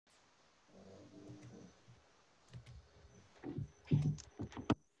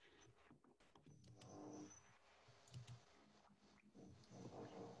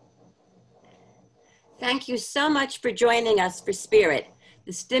Thank you so much for joining us for Spirit,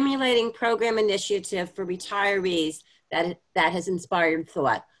 the stimulating program initiative for retirees that has inspired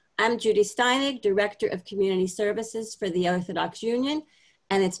thought. I'm Judy Steinig, Director of Community Services for the Orthodox Union,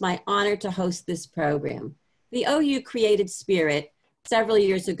 and it's my honor to host this program. The OU created Spirit several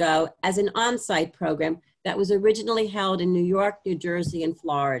years ago as an on-site program that was originally held in New York, New Jersey, and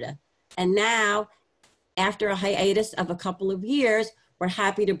Florida. And now, after a hiatus of a couple of years, we're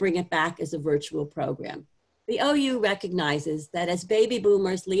happy to bring it back as a virtual program. The OU recognizes that as baby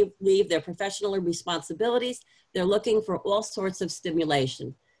boomers leave their professional responsibilities, they're looking for all sorts of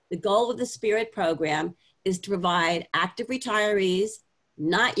stimulation. The goal of the Spirit program is to provide active retirees,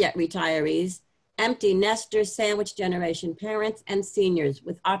 not yet retirees, empty nesters, sandwich generation parents, and seniors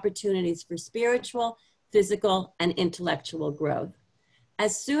with opportunities for spiritual, physical, and intellectual growth.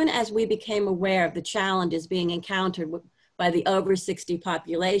 As soon as we became aware of the challenges being encountered by the over 60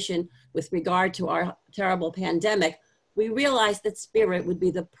 population with regard to our terrible pandemic, we realized that Spirit would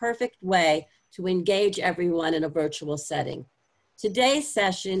be the perfect way to engage everyone in a virtual setting. Today's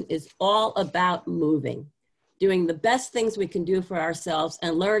session is all about moving, doing the best things we can do for ourselves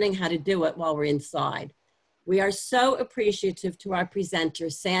and learning how to do it while we're inside. We are so appreciative to our presenter,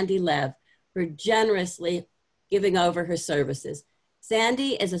 SANDI LEV, for generously giving over her services.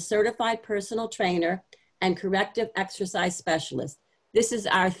 SANDI is a certified personal trainer and corrective exercise specialist. This is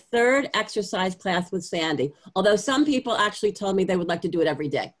our third exercise class with SANDI, although some people actually told me they would like to do it every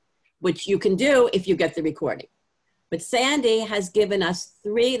day, which you can do if you get the recording. But SANDI has given us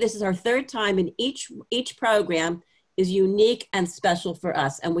three, this is our third time, and each program is unique and special for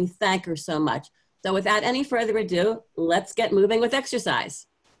us, and we thank her so much. So without any further ado, let's get moving with exercise.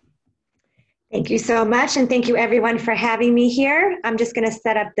 Thank you so much, and thank you everyone for having me here. I'm just gonna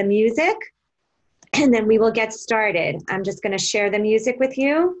set up the music, and then we will get started. I'm just gonna share the music with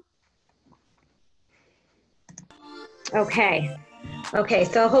you. Okay,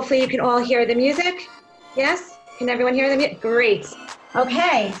 so hopefully you can all hear the music. Yes? Can everyone hear the music? Great.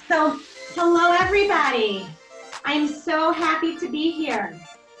 Okay, so hello everybody. I'm so happy to be here.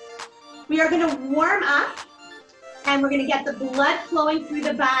 We are gonna warm up and we're gonna get the blood flowing through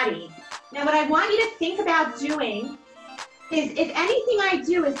the body. Now what I want you to think about doing is if anything I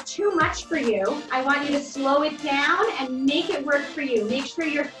do is too much for you, I want you to slow it down and make it work for you. Make sure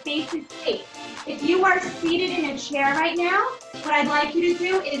your space is safe. If you are seated in a chair right now, what I'd like you to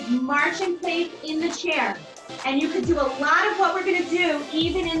do is march in place in the chair. And you could do a lot of what we're gonna do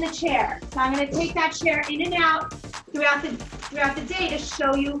even in the chair. So I'm gonna take that chair in and out throughout the day to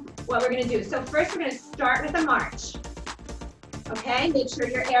show you what we're gonna do. So first we're gonna start with a march. Okay, make sure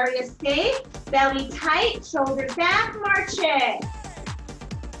your area is safe, belly tight, shoulders back, marching.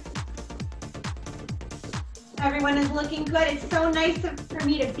 Everyone is looking good. It's so nice for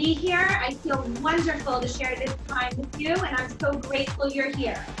me to be here. I feel wonderful to share this time with you, and I'm so grateful you're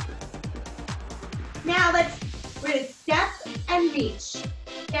here. Now we're gonna step and reach,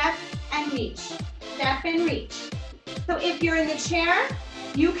 step and reach, step and reach. So if you're in the chair,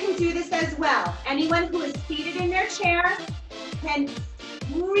 you can do this as well. Anyone who is seated in their chair can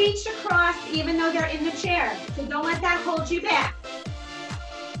reach across even though they're in the chair. So don't let that hold you back.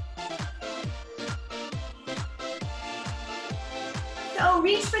 So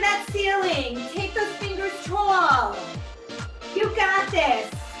reach for that ceiling. Take those fingers tall. You got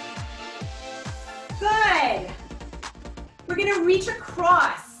this. Good. We're gonna reach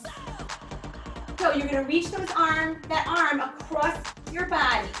across. So you're gonna reach that arm across your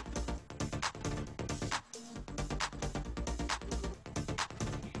body.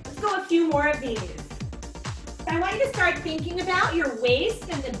 Let's go a few more of these. So I want you to start thinking about your waist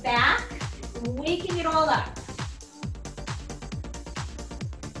and the back, waking it all up.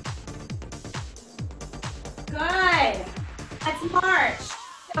 Good. Let's march.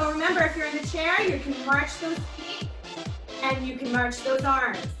 So remember, if you're in the chair, you can march those feet and you can march those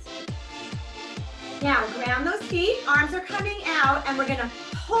arms. Now, ground those feet, arms are coming out, and we're gonna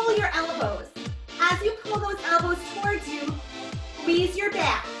pull your elbows. As you pull those elbows towards you, squeeze your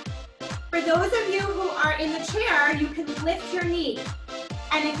back. For those of you who are in the chair, you can lift your knee.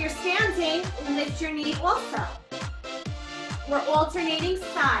 And if you're standing, lift your knee also. We're alternating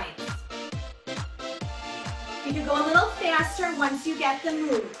sides. You can go a little faster once you get the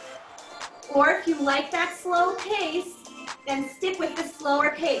move. Or if you like that slow pace, then stick with the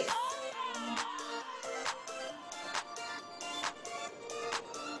slower pace.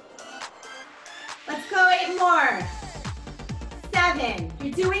 Let's go 8 more. 7,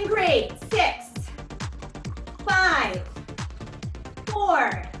 you're doing great. 6, 5,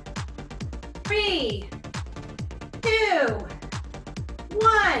 4, 3, 2,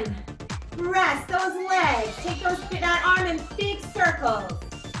 1. Rest those legs. take that arm in big circles.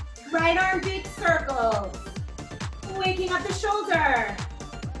 Right arm, big circles. Waking up the shoulder.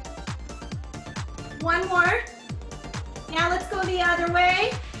 One more. Now let's go the other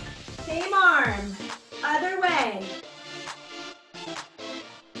way. Same arm, other way.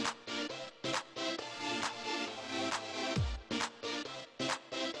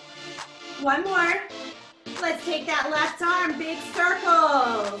 One more. Let's take that left arm, big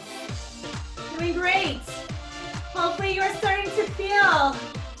circles. Doing great. Hopefully you're starting to feel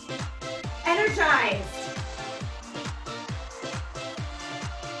energized.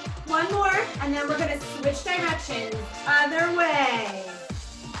 One more, and then we're gonna switch directions, other way.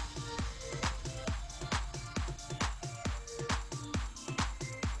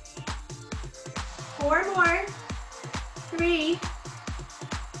 Four more, 3,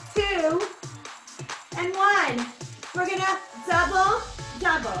 2, and 1. We're gonna double,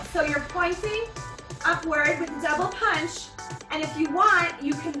 double. So you're pointing upward with a double punch, and if you want,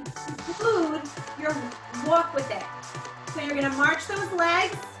 you can include your walk with it. So you're gonna march those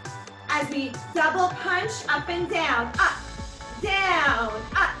legs as we double punch up and down, up, down,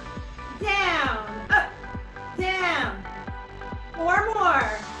 up, down, up, down. 4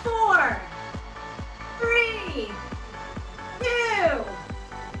 more, 4, 3, 2,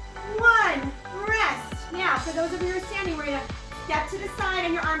 1, rest. Now, for those of you who are standing, we're gonna step to the side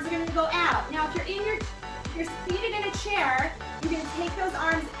and your arms are gonna go out. Now, if you're seated in a chair, you can take those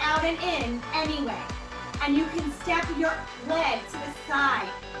arms out and in anyway. And you can step your leg to the side.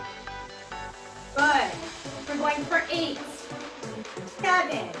 Good. We're going for 8,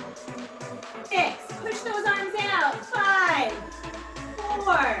 7, 6. Push those arms out. 5,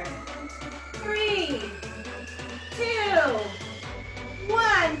 4, 3, 2,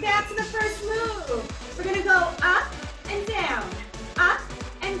 1. Back to the first move. We're gonna go up and down, up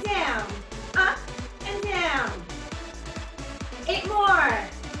and down, up and down. 8 more.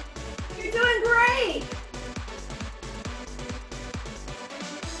 You're doing great.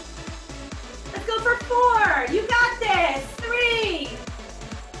 Let's go for 4. You got this. 3,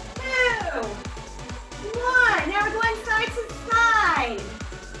 2, 1. Now we're going side to side.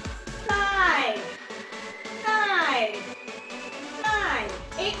 Side, side, side.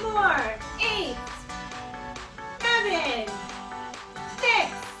 8 more. 8, 7,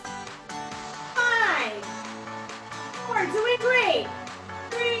 6, 5, 4. Doing great.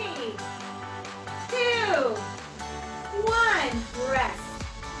 3, 2, 1. Rest.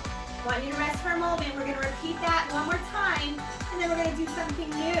 I want you to rest for a moment. We're going to repeat that one more time, and then we're going to do something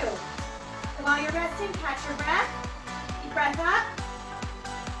new. So while you're resting, catch your breath. Deep breath up.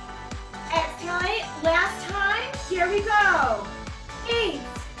 Exhale. Last time. Here we go. 8,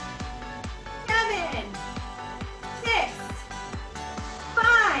 7, 6,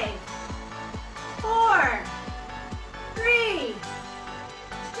 5, 4, 3,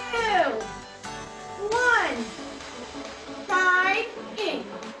 2, 1. Side in.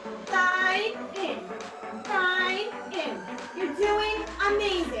 Side in, side in. You're doing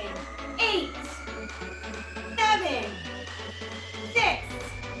amazing. 8, 7, 6,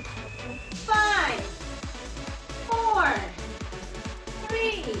 5, 4,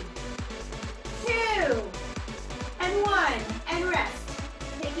 3, 2, and 1. And rest.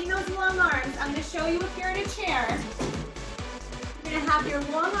 Taking those long arms, I'm going to show you if you're in a chair. You're going to have your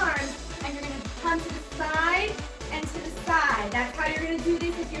long arms, and you're going to come to the side and to the side. That's how you're going to do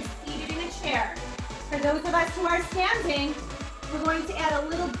this if you're seated in a chair. For those of us who are standing, we're going to add a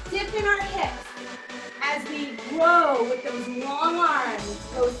little dip in our hips as we row with those long arms.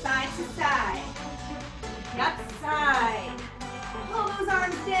 Go side to side. Yep, side. Pull those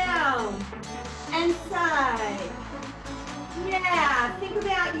arms down. And side. Yeah, think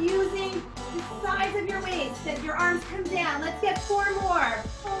about using the size of your waist as your arms come down. Let's get 4 more.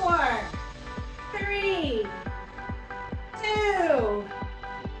 4, 3, 2,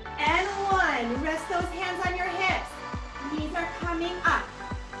 and 1. Rest those hands on your hips. Knees are coming up.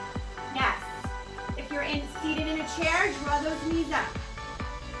 Yes. If you're seated in a chair, draw those knees up.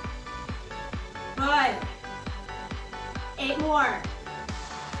 Good. 8 more.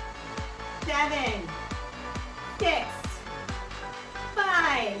 7, 6,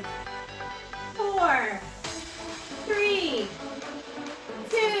 5, 4, 3,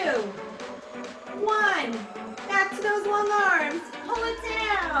 2, 1. Back to those long arms. Pull it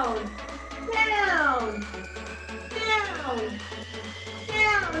down. Down. Down.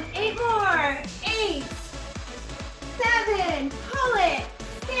 Down. 8 more. 8, 7. Pull it.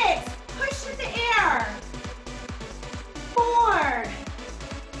 6. Push to the air. 4,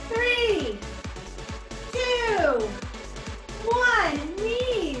 3, 2, 1.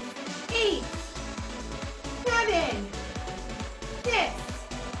 Knees. 8,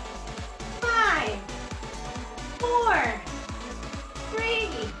 4, 3,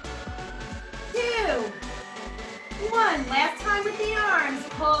 2, 1. Last time with the arms.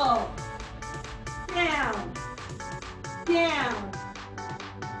 Pull. Down, down,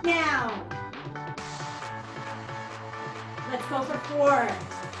 down. Let's go for 4,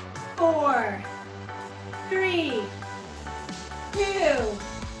 4, 3, 2,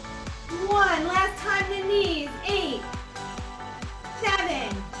 1. Last time the knees. 8,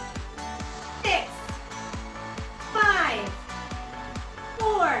 7, 6, 5,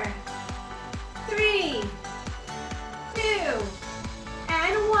 4, 3, 2,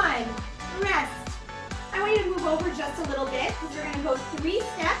 and 1. Rest. I want you to move over just a little bit because you're going to go 3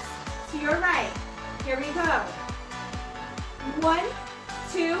 steps to your right. Here we go. 1,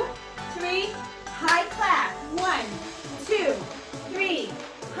 2, 3, high clap. 1, 2, 3,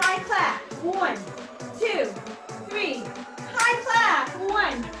 high clap. 1, 2, 3, high clap.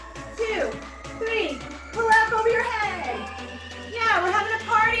 1, 2, 3, clap over your head. Yeah, we're having a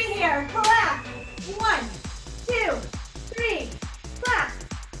party here. Clap. 1, 2, 3, clap.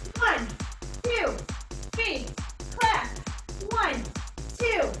 1, 2, 3, clap. 1,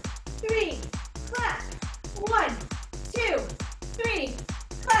 2, 3, clap. 1, 2, 3,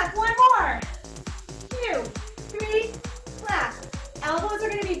 clap. One more. 2, 3, clap. Elbows are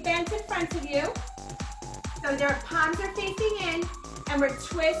going to be bent in front of you. So their palms are facing in, and we're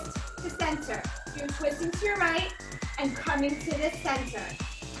twist to center. You're twisting to your right and coming to the center.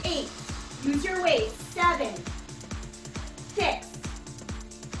 8, use your waist. 7, 6,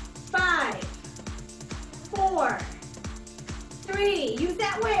 5, 4, 3, use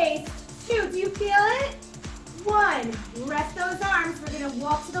that waist. 2, do you feel it? 1, rest those arms. We're going to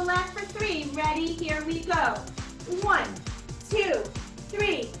walk to the left for 3. Ready? Here we go. 1, 2,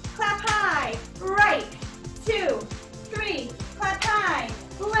 3, clap high. Right. 2, 3, clap high.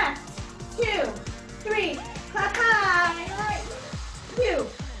 Left. 2, 3, clap high. Right. 2,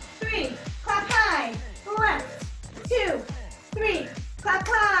 3, clap high. Left. 2, 3, clap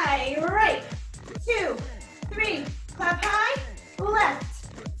high. Right. 2, 3, clap high.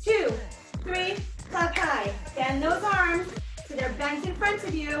 Left. 2, 3, clap high. Bend those arms so they're bent in front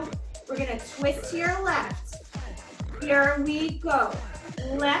of you. We're going to twist to your left. Here we go.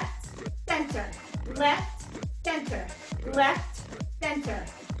 Left, center, left, center, left, center,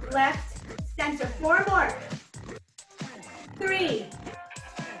 left, center. 4 more. 3,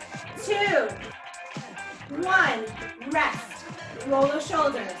 2, 1. Rest. Roll those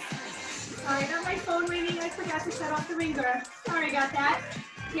shoulders. Sorry, I got my phone ringing. I forgot to shut off the ringer. Sorry about that.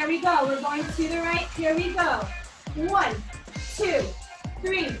 Here we go. We're going to the right. Here we go. 1, 2,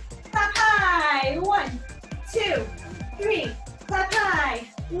 3. Clap high. 1, 2, 3. Clap high.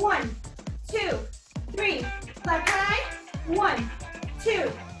 1, 2, 3. Clap high. 1,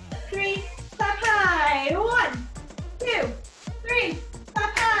 2, 3. Clap high. 1, 2, 3.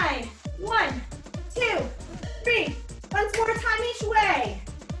 Clap high. 1, 2, 3. Once more time each way.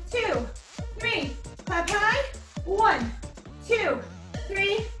 2, 3. Clap high. 1, 2,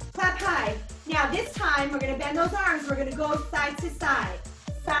 3. Clap high. Now this time we're going to bend those arms. We're going to go side to side.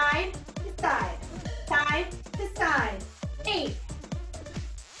 Side to side. Side to side. 8,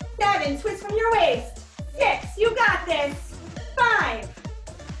 7. Twist from your waist. 6. You got this. 5,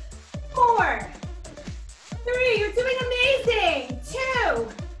 4, 3. You're doing amazing. 2,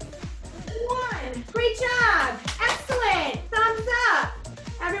 1. Great job. Excellent. Thumbs up.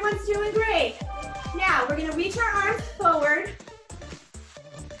 Everyone's doing great. Now we're going to reach our arms forward.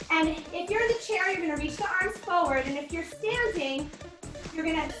 And if you're in the chair, you're going to reach the arms forward. And if you're standing, you're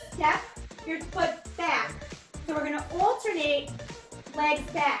going to step your foot back. So we're going to alternate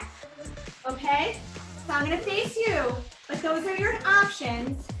legs back. Okay? So I'm going to face you, but those are your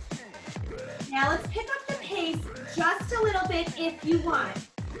options. Now let's pick up the pace just a little bit if you want.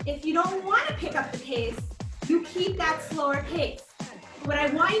 If you don't want to pick up the pace, you keep that slower pace. What I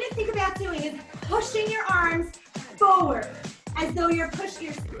want you to think about doing is pushing your arms forward as though you're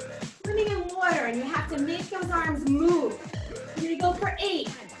swimming in water and you have to make those arms move. You're going to go for 8,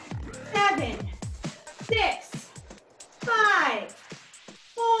 7, 6, 5,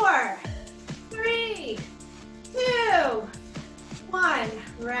 4, 3, 2, 1.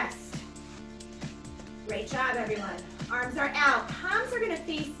 Rest. Great job, everyone. Arms are out. Palms are going to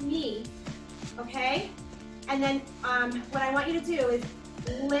face me, okay? And then what I want you to do is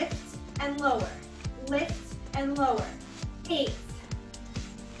lift and lower. Lift and lower. 8,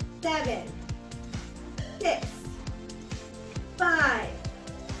 7, 6, 5,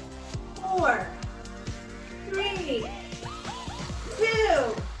 4, 3, 2,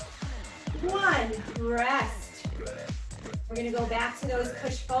 1. Rest. We're gonna go back to those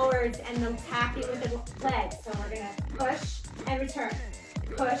push forwards and the tapping with the legs. So we're gonna push and return,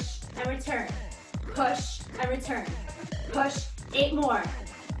 push and return, push and return, push. 8 more.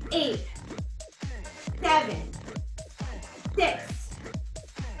 8, 7, 6,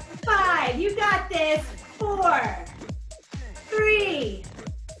 5. You got this. 4, 3,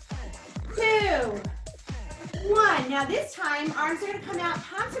 2, 1. Now this time, arms are gonna come out,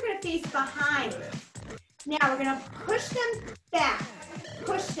 palms are gonna face behind. Now we're gonna push them back,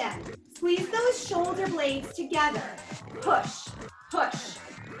 push them. Squeeze those shoulder blades together. Push, push,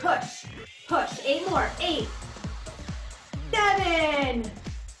 push, push. 8 more. 8, 7,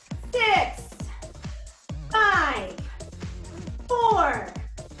 6, 5, 4,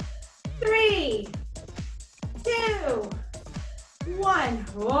 3, 2, 1.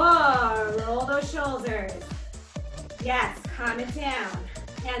 Whoa, roll those shoulders. Yes, calm it down.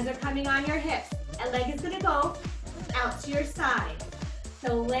 Hands are coming on your hips. A leg is gonna go out to your side.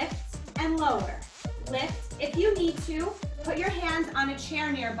 So lift and lower. Lift. If you need to, put your hands on a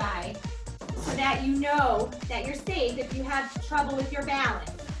chair nearby so that you know that you're safe if you have trouble with your balance.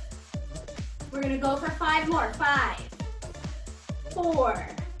 We're gonna go for 5 more. 5, 4,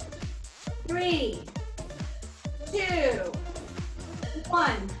 3, 2,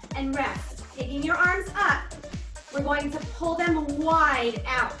 1, and rest. Taking your arms up, we're going to pull them wide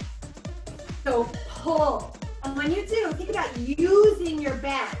out. So pull. And when you do, think about using your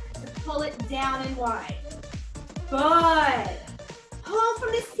back to pull it down and wide. Good. Pull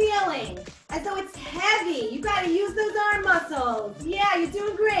from the ceiling as though it's heavy. You got to use those arm muscles. Yeah, you're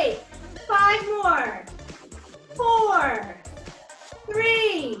doing great. 5 more. 4,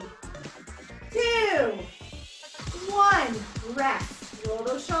 3, 2, 1. Rest. Roll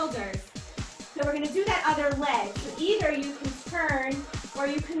those shoulders. So we're going to do that other leg. So either you can turn or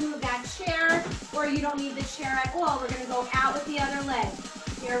you can move that chair, or you don't need the chair at all. We're going to go out with the other leg.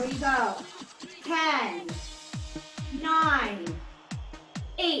 Here we go. 10, 9,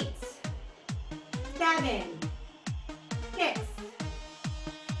 8, 7, 6,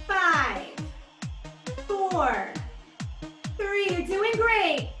 5, 4, 3. You're doing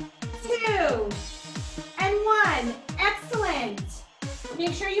great. 2, and 1. Excellent.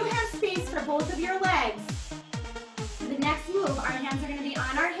 Make sure you have space for both of your legs. The next move, our hands are going to be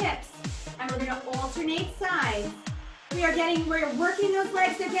on our hips, and we're going to alternate sides. We're working those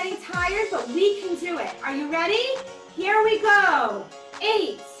legs. They're getting tired, but we can do it. Are you ready? Here we go.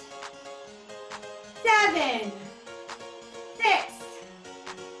 8, 7, 6,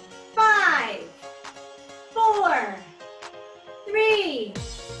 5, 4, 3,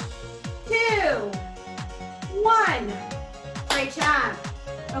 2, 1. Great job.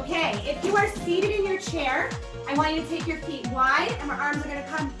 Okay, if you are seated in your chair, I want you to take your feet wide, and our arms are going to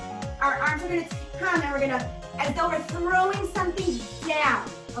come. And we're going to, as though we're throwing something down,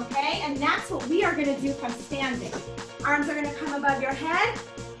 okay? And that's what we are going to do from standing. Arms are going to come above your head,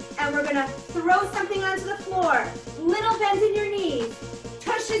 and we're going to throw something onto the floor. Little bend in your knees.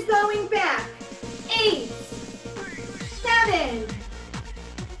 Tush is going back. 8, 7,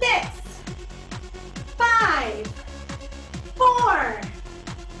 6, 5, 4,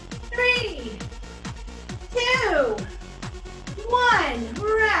 3, 2, 1.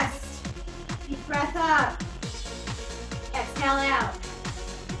 Rest. Deep breath up. Exhale out.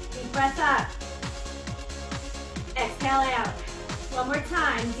 Deep breath up. Exhale out. One more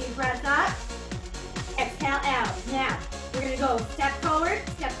time. Deep breath up. Exhale out. Now, we're going to go step forward,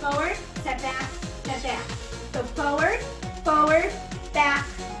 step back, step back. So forward, forward, back,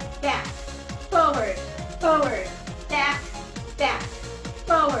 back. Forward, forward, back, back.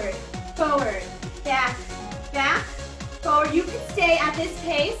 Forward, forward, back, back. Forward. You can stay at this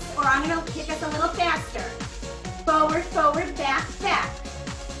pace, or I'm going to take us a little faster. Forward, forward, back, back.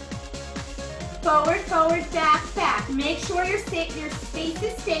 Forward, forward, back, back. Make sure your space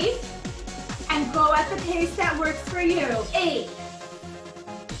is safe, and go at the pace that works for you. 8,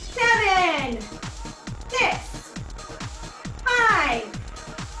 7, 6, 5,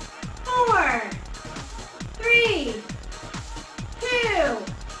 4, 3, 2,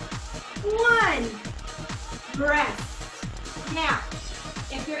 1. Rest. Now,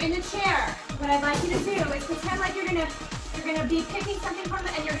 if you're in the chair, what I'd like you to do is pretend like you're gonna be picking something from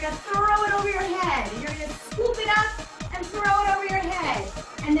it, and you're gonna throw it over your head. You're gonna scoop it up and throw it over your head.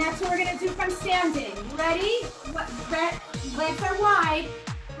 And that's what we're gonna do from standing. Ready? Legs are wide.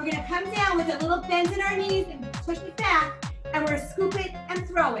 We're gonna come down with a little bend in our knees and push it back, and we're gonna scoop it and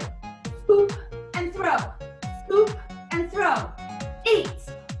throw it. Scoop and throw. Scoop and throw. 8,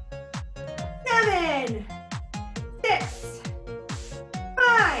 7, 6,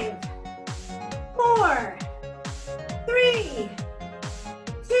 5, 4, 3,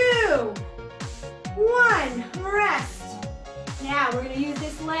 2, 1, rest. Now we're going to use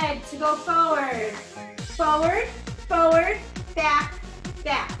this leg to go forward. Forward, forward, back,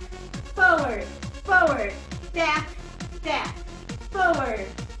 back. Forward, forward, back, back. Forward,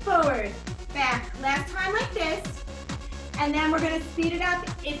 forward, back. Last time like this. And then we're going to speed it up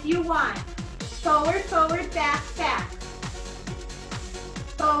if you want. Forward, forward, back, back.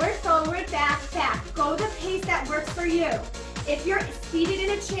 Forward, forward, back, back. Go the pace that works for you. If you're seated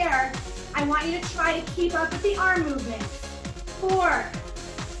in a chair, I want you to try to keep up with the arm movement. 4,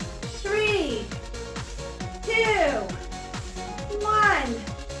 3, 2,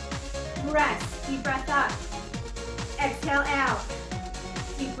 1. Rest. Deep breath up. Exhale out.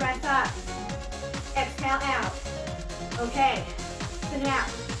 Deep breath up. Exhale out. Okay. So now,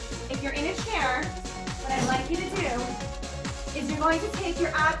 if you're in a chair, what I'd like you to do is you're going to take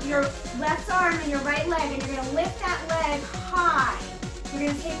your left arm and your right leg and you're going to lift that leg high. You're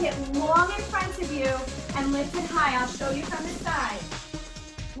going to take it long in front of you and lift it high. I'll show you from the side.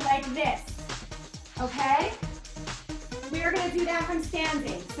 Like this. Okay? We are going to do that from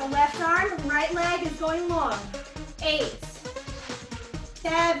standing. So left arm, right leg is going long. 8,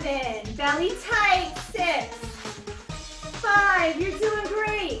 7, belly tight. 6, 5, you're doing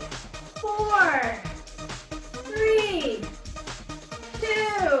great. 4, 3, 2,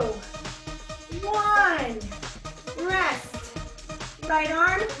 1. Rest. Right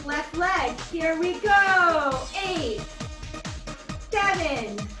arm, left leg. Here we go. 8,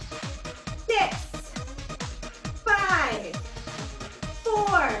 7, 6, 5,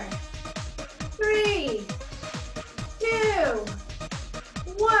 4, 3, 2,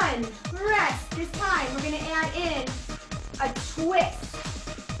 1. Rest. This time we're going to add in a twist.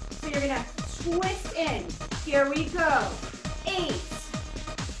 So you're going to twist in. Here we go. 8,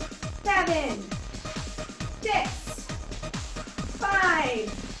 7, 6, 5,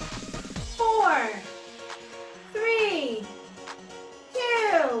 4, 3, 2,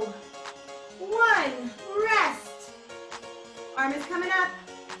 1. Rest. Arm is coming up.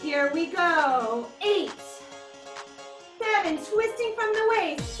 Here we go. 8, 7, twisting from the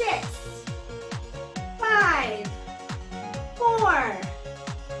waist. 6, 5, 4,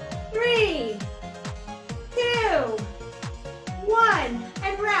 3, 2, 1,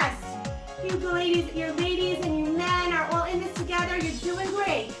 and rest. You ladies, your ladies and you men are all in this together. You're doing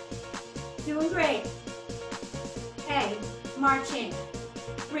great. Doing great. Okay, marching.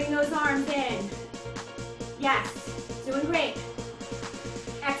 Bring those arms in. Yes, doing great.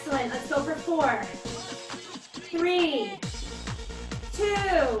 Excellent. Let's go for 4, 3,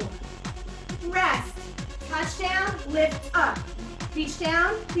 2, rest. Touch down, lift up. Reach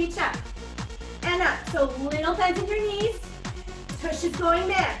down, reach up. And up. So little bend in your knees. Tush is going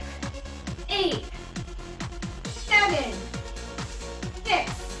back. 8, 7,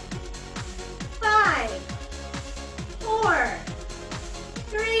 6, 5, 4,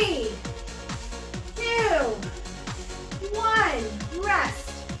 3, 2, 1. Rest.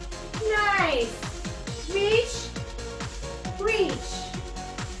 Nice. Reach, reach,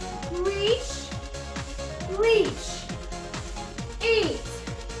 reach, reach. 8,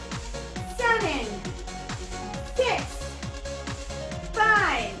 7, 6,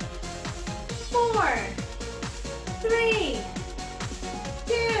 5, 4, 3,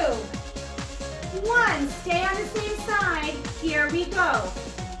 2, 1. Stay on the same side. Here we go.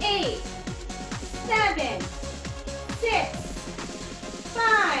 8, 7, 6,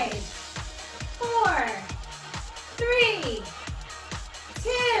 5, 4, 3,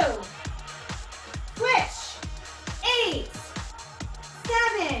 2, switch. 8,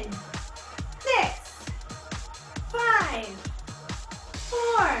 7, 6, 5,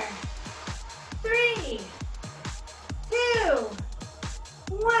 4, 3, 2,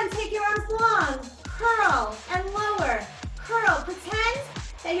 1. Take your arms long. Curl and lower. Curl. Pretend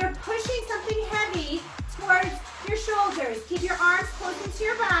that you're pushing something heavy towards your shoulders. Keep your arms close into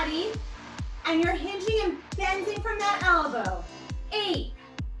your body. And you're hinging and bending from that elbow. 8,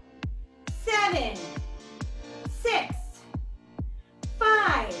 7, 6,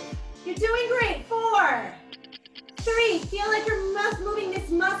 5. You're doing great. 4, 3. Feel like you're moving this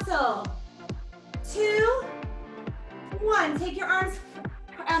muscle. 2, 1. Take your arms,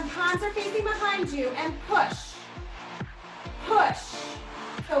 palms are facing behind you, and push. Push.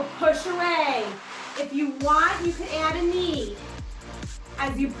 So push away. If you want, you could add a knee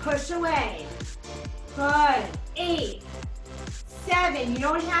as you push away. Good. 8, 7. You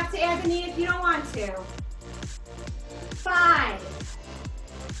don't have to add the knee if you don't want to. 5,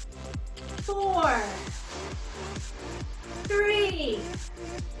 4, 3,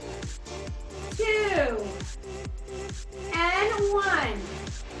 2, and 1.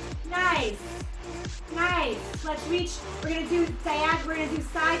 reach, we're gonna do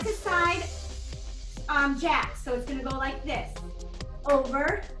side to side jacks. So it's gonna go like this.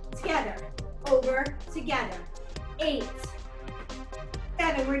 Over, together, over, together. 8,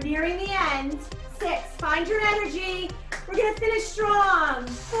 7, we're nearing the end. 6, find your energy. We're gonna finish strong.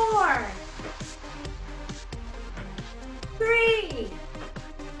 4, 3,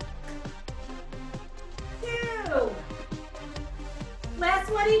 2.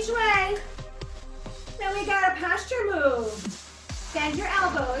 Last one each way. Then we got a posture move. Bend your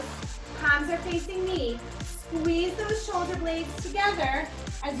elbows, palms are facing me. Squeeze those shoulder blades together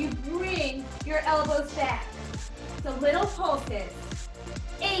as you bring your elbows back. So little pulses.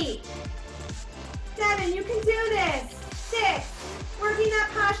 8, 7, you can do this. 6, working that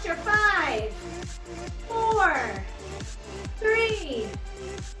posture. 5, 4, 3,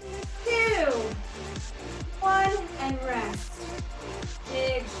 2, 1, and rest.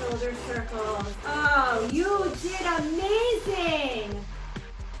 Big shoulder circles. Oh, you did amazing.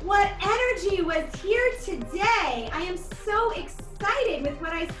 What energy was here today. I am so excited with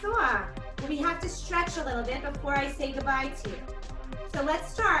what I saw. We have to stretch a little bit before I say goodbye to you. So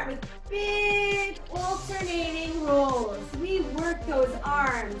let's start with big alternating rolls. We worked those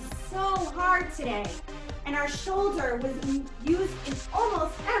arms so hard today, and our shoulder was used in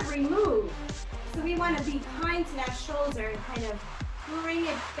almost every move. So we want to be kind to that shoulder and kind of bring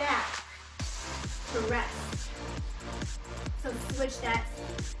it back to rest. So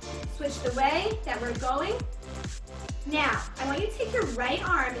switch the way that we're going. Now, I want you to take your right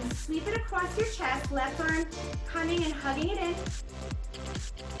arm and sweep it across your chest, left arm coming and hugging it in.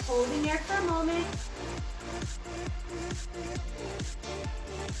 Holding there for a moment.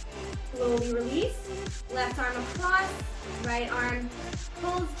 Slowly release. Left arm across, right arm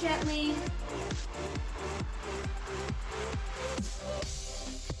pulls gently.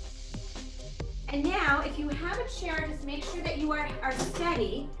 And now, if you have a chair, just make sure that you are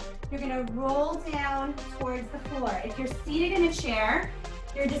steady. You're gonna roll down towards the floor. If you're seated in a chair,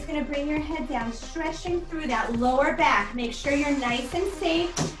 you're just gonna bring your head down, stretching through that lower back. Make sure you're nice and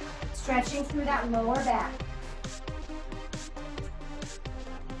safe, stretching through that lower back.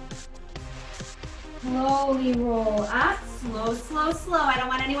 Slowly roll up, slow, slow, slow. I don't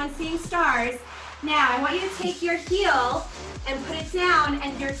want anyone seeing stars. Now, I want you to take your heel and put it down,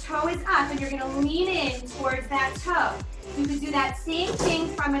 and your toe is up, and you're gonna lean in towards that toe. You can do that same thing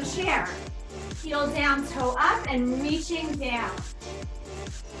from a chair. Heel down, toe up, and reaching down.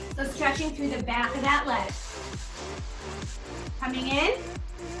 So stretching through the back of that leg. Coming in,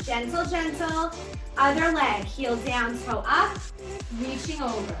 gentle, gentle. Other leg, heel down, toe up, reaching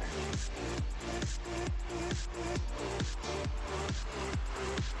over.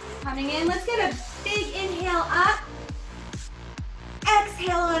 Coming in, let's get a big inhale up.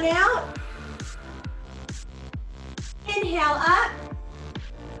 Exhale on out. Inhale up.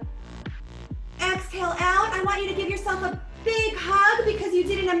 Exhale out. I want you to give yourself a big hug because you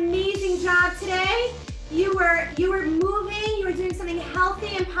did an amazing job today. You were moving, you were doing something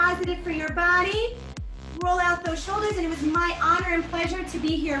healthy and positive for your body. Roll out those shoulders, and it was my honor and pleasure to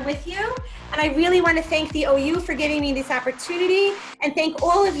be here with you. And I really want to thank the OU for giving me this opportunity, and thank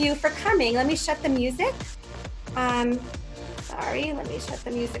all of you for coming. Let me shut the music. Sorry, let me shut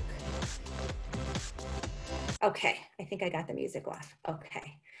the music. Okay, I think I got the music off.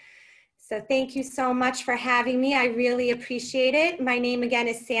 Okay. So thank you so much for having me. I really appreciate it. My name again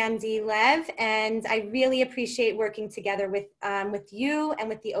is SANDI LEV, and I really appreciate working together with you and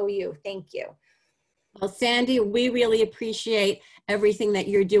with the OU. Thank you. Well, Sandy, we really appreciate everything that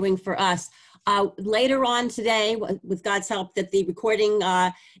you're doing for us. Later on today, with God's help that the recording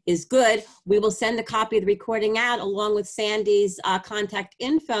is good, we will send a copy of the recording out along with Sandy's contact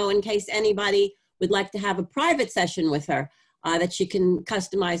info in case anybody would like to have a private session with her that she can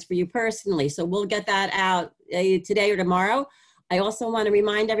customize for you personally. So we'll get that out today or tomorrow. I also want to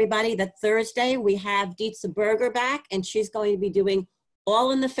remind everybody that Thursday we have Dietza Berger back, and she's going to be doing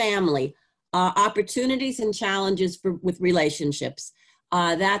All in the Family, opportunities and challenges with relationships.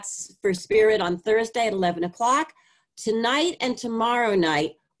 That's for Spirit on Thursday at 11 o'clock. Tonight and tomorrow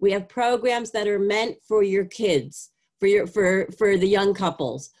night, we have programs that are meant for your kids, for the young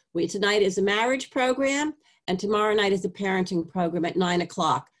couples. Tonight is a marriage program, and tomorrow night is a parenting program at 9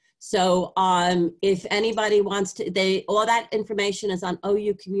 o'clock. So if anybody wants to, all that information is on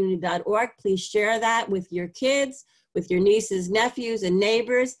oucommunity.org. Please share that with your kids, with your nieces, nephews, and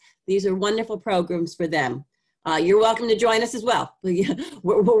neighbors. These are wonderful programs for them. You're welcome to join us as well.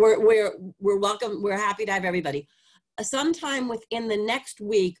 We're welcome. We're happy to have everybody. Sometime within the next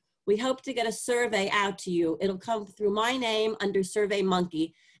week, we hope to get a survey out to you. It'll come through my name under Survey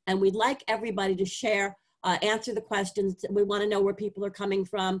Monkey, and we'd like everybody to share answer the questions. We want to know where people are coming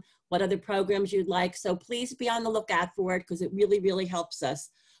from, what other programs you'd like. So please be on the lookout for it because it really, really helps us.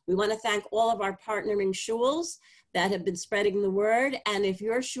 We want to thank all of our partnering shuls that have been spreading the word. And if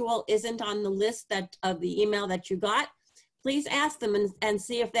your shul isn't on the list of the email that you got, please ask them and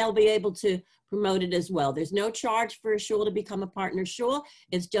see if they'll be able to promote it as well. There's no charge for a shul to become a partner shul.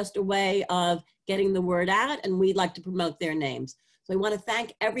 It's just a way of getting the word out, and we'd like to promote their names. So I want to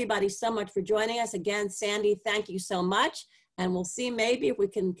thank everybody so much for joining us. Again, Sandy, thank you so much. And we'll see maybe if we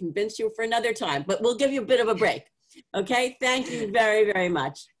can convince you for another time, but we'll give you a bit of a break. Okay, thank you very, very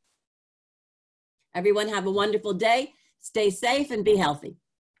much. Everyone have a wonderful day. Stay safe and be healthy.